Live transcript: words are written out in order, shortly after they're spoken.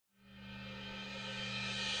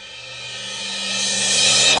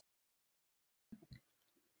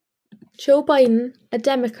Joe Biden, a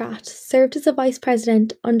Democrat, served as a vice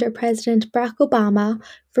president under President Barack Obama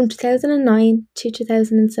from 2009 to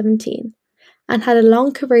 2017 and had a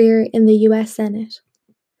long career in the US Senate.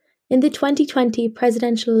 In the 2020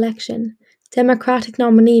 presidential election, Democratic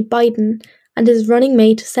nominee Biden and his running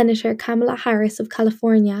mate Senator Kamala Harris of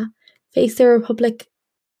California faced the Republican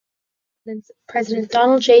President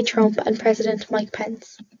Donald J. Trump and President Mike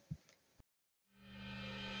Pence.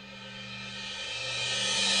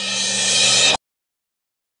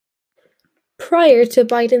 Prior to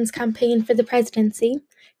Biden's campaign for the presidency,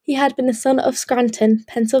 he had been the son of Scranton,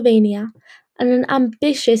 Pennsylvania, and an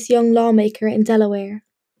ambitious young lawmaker in Delaware.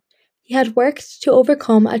 He had worked to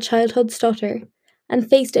overcome a childhood stutter and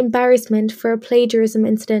faced embarrassment for a plagiarism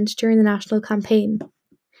incident during the national campaign.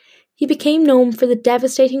 He became known for the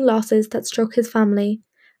devastating losses that struck his family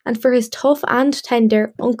and for his tough and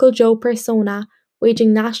tender Uncle Joe persona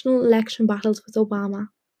waging national election battles with Obama.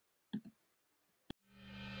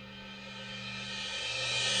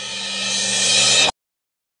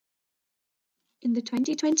 In the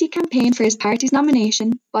 2020 campaign for his party's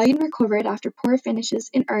nomination, Biden recovered after poor finishes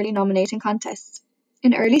in early nominating contests.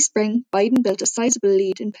 In early spring, Biden built a sizable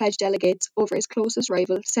lead in pledged delegates over his closest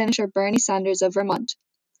rival, Senator Bernie Sanders of Vermont.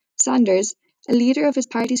 Sanders, a leader of his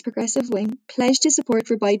party's progressive wing, pledged his support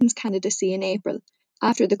for Biden's candidacy in April,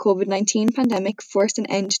 after the COVID-19 pandemic forced an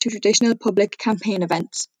end to traditional public campaign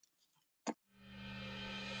events.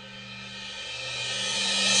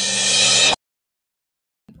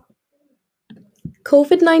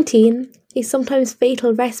 COVID-19, a sometimes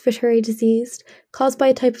fatal respiratory disease caused by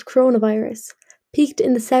a type of coronavirus, peaked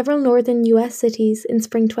in the several northern US cities in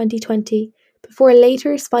spring 2020 before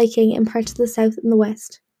later spiking in parts of the South and the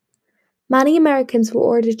West. Many Americans were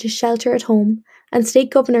ordered to shelter at home, and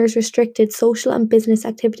state governors restricted social and business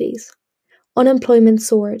activities. Unemployment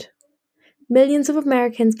soared. Millions of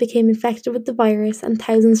Americans became infected with the virus and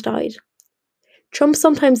thousands died. Trump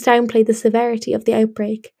sometimes downplayed the severity of the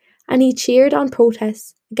outbreak, and he cheered on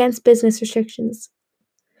protests against business restrictions.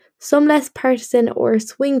 Some less partisan or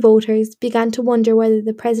swing voters began to wonder whether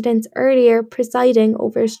the president's earlier presiding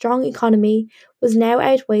over a strong economy was now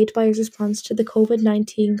outweighed by his response to the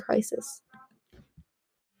COVID-19 crisis.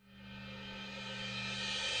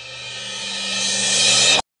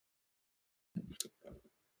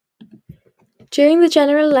 During the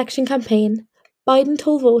general election campaign, Biden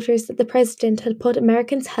told voters that the president had put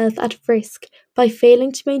Americans' health at risk by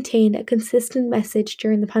failing to maintain a consistent message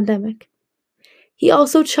during the pandemic. He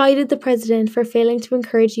also chided the president for failing to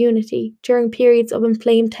encourage unity during periods of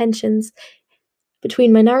inflamed tensions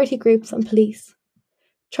between minority groups and police.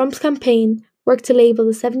 Trump's campaign worked to label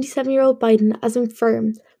the 77-year-old Biden as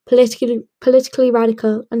infirm, politically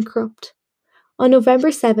radical, and corrupt. On November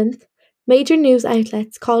 7th, major news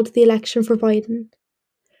outlets called the election for Biden.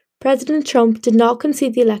 President Trump did not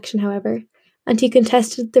concede the election, however, and he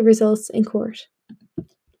contested the results in court.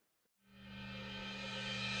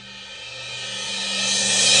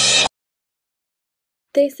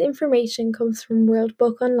 This information comes from World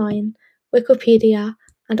Book Online, Wikipedia,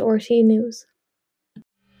 and RTÉ News.